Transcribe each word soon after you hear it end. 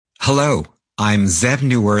Hello, I'm Zev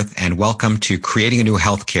Neuwirth, and welcome to Creating a New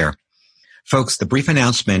Healthcare. Folks, the brief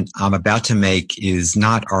announcement I'm about to make is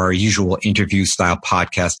not our usual interview-style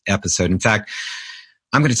podcast episode. In fact,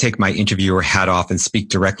 I'm going to take my interviewer hat off and speak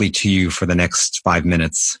directly to you for the next 5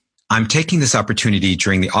 minutes. I'm taking this opportunity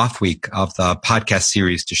during the off week of the podcast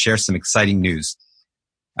series to share some exciting news.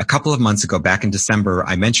 A couple of months ago, back in December,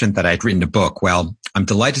 I mentioned that I'd written a book. Well, I'm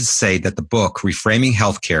delighted to say that the book, Reframing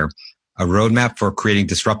Healthcare, A Roadmap for Creating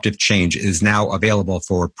Disruptive Change, is now available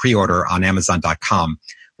for pre-order on Amazon.com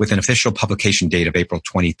with an official publication date of April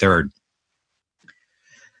 23rd.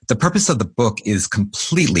 The purpose of the book is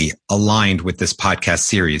completely aligned with this podcast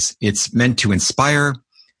series. It's meant to inspire,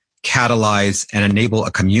 catalyze, and enable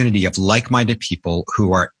a community of like-minded people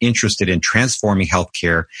who are interested in transforming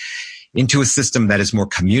healthcare into a system that is more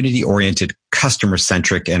community-oriented,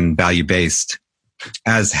 customer-centric, and value-based.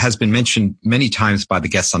 As has been mentioned many times by the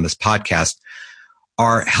guests on this podcast,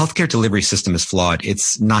 our healthcare delivery system is flawed.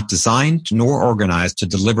 It's not designed nor organized to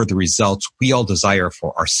deliver the results we all desire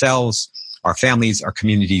for ourselves, our families, our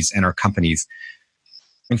communities, and our companies.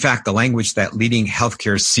 In fact, the language that leading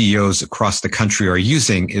healthcare CEOs across the country are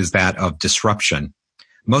using is that of disruption.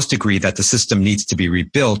 Most agree that the system needs to be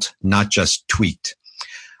rebuilt, not just tweaked.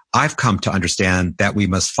 I've come to understand that we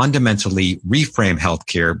must fundamentally reframe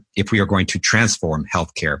healthcare if we are going to transform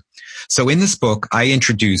healthcare. So in this book, I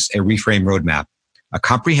introduce a reframe roadmap, a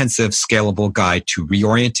comprehensive, scalable guide to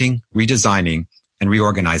reorienting, redesigning, and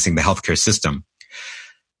reorganizing the healthcare system.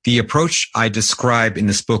 The approach I describe in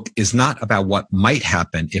this book is not about what might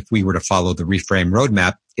happen if we were to follow the reframe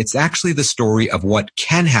roadmap. It's actually the story of what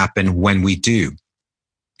can happen when we do.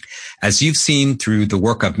 As you've seen through the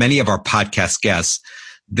work of many of our podcast guests,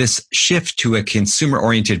 this shift to a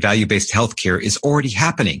consumer-oriented, value-based healthcare is already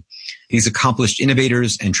happening. These accomplished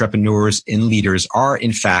innovators, entrepreneurs, and leaders are,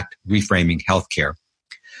 in fact, reframing healthcare.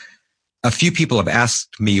 A few people have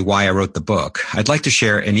asked me why I wrote the book. I'd like to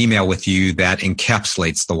share an email with you that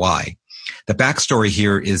encapsulates the why. The backstory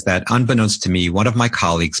here is that, unbeknownst to me, one of my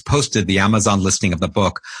colleagues posted the Amazon listing of the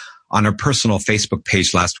book on her personal Facebook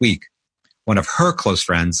page last week. One of her close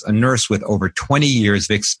friends, a nurse with over 20 years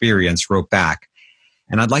of experience, wrote back,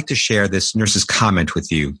 and I'd like to share this nurse's comment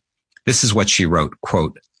with you. This is what she wrote,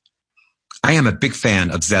 quote, "I am a big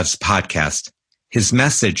fan of Zev's podcast. His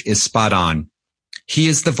message is spot on. He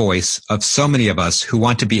is the voice of so many of us who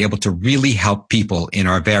want to be able to really help people in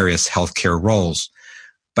our various healthcare roles.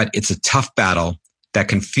 But it's a tough battle that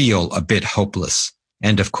can feel a bit hopeless."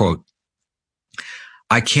 End of quote.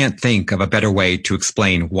 I can't think of a better way to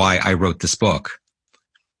explain why I wrote this book.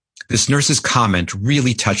 This nurse's comment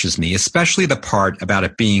really touches me, especially the part about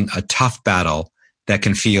it being a tough battle that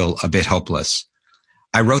can feel a bit hopeless.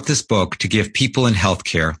 I wrote this book to give people in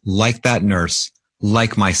healthcare, like that nurse,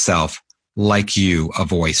 like myself, like you, a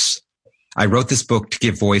voice. I wrote this book to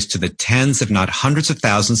give voice to the tens, if not hundreds of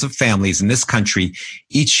thousands of families in this country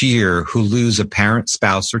each year who lose a parent,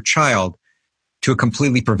 spouse, or child to a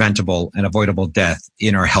completely preventable and avoidable death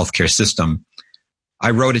in our healthcare system. I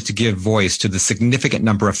wrote it to give voice to the significant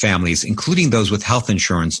number of families, including those with health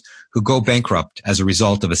insurance, who go bankrupt as a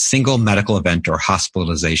result of a single medical event or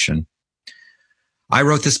hospitalization. I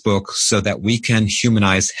wrote this book so that we can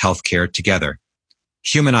humanize healthcare together.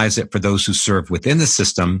 Humanize it for those who serve within the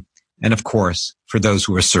system, and of course, for those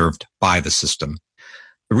who are served by the system.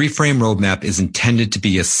 The Reframe Roadmap is intended to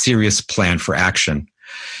be a serious plan for action.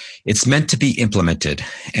 It's meant to be implemented.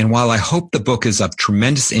 And while I hope the book is of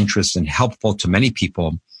tremendous interest and helpful to many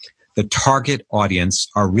people, the target audience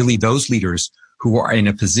are really those leaders who are in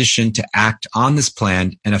a position to act on this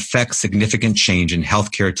plan and affect significant change in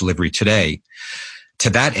healthcare delivery today.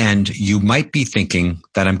 To that end, you might be thinking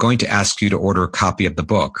that I'm going to ask you to order a copy of the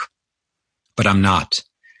book, but I'm not.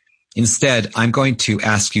 Instead, I'm going to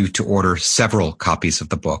ask you to order several copies of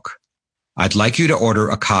the book. I'd like you to order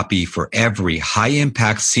a copy for every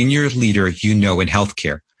high-impact senior leader you know in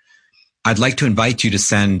healthcare. I'd like to invite you to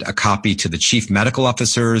send a copy to the chief medical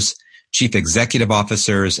officers, chief executive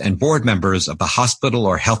officers, and board members of the hospital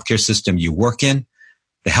or healthcare system you work in,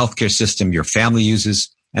 the healthcare system your family uses,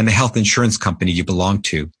 and the health insurance company you belong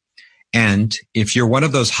to. And if you're one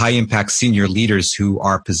of those high-impact senior leaders who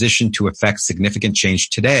are positioned to affect significant change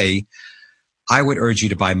today, I would urge you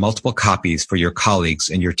to buy multiple copies for your colleagues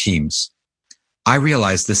and your teams. I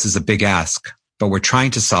realize this is a big ask, but we're trying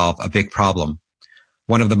to solve a big problem,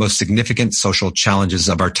 one of the most significant social challenges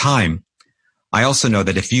of our time. I also know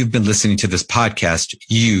that if you've been listening to this podcast,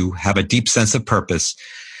 you have a deep sense of purpose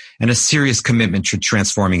and a serious commitment to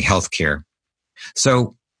transforming healthcare.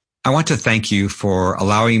 So I want to thank you for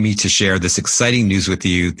allowing me to share this exciting news with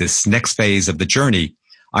you, this next phase of the journey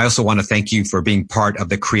I also want to thank you for being part of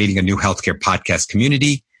the Creating a New Healthcare podcast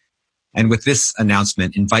community. And with this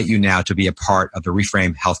announcement, invite you now to be a part of the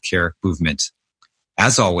Reframe Healthcare movement.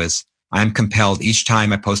 As always, I am compelled each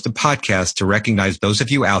time I post a podcast to recognize those of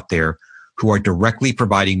you out there who are directly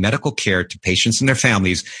providing medical care to patients and their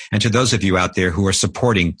families, and to those of you out there who are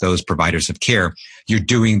supporting those providers of care. You're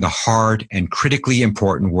doing the hard and critically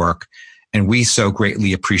important work, and we so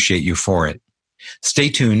greatly appreciate you for it. Stay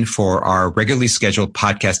tuned for our regularly scheduled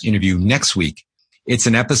podcast interview next week. It's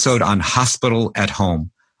an episode on Hospital at Home,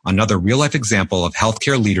 another real-life example of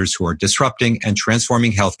healthcare leaders who are disrupting and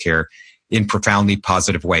transforming healthcare in profoundly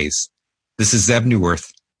positive ways. This is Zev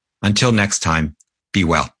Neuwirth. Until next time, be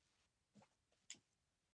well.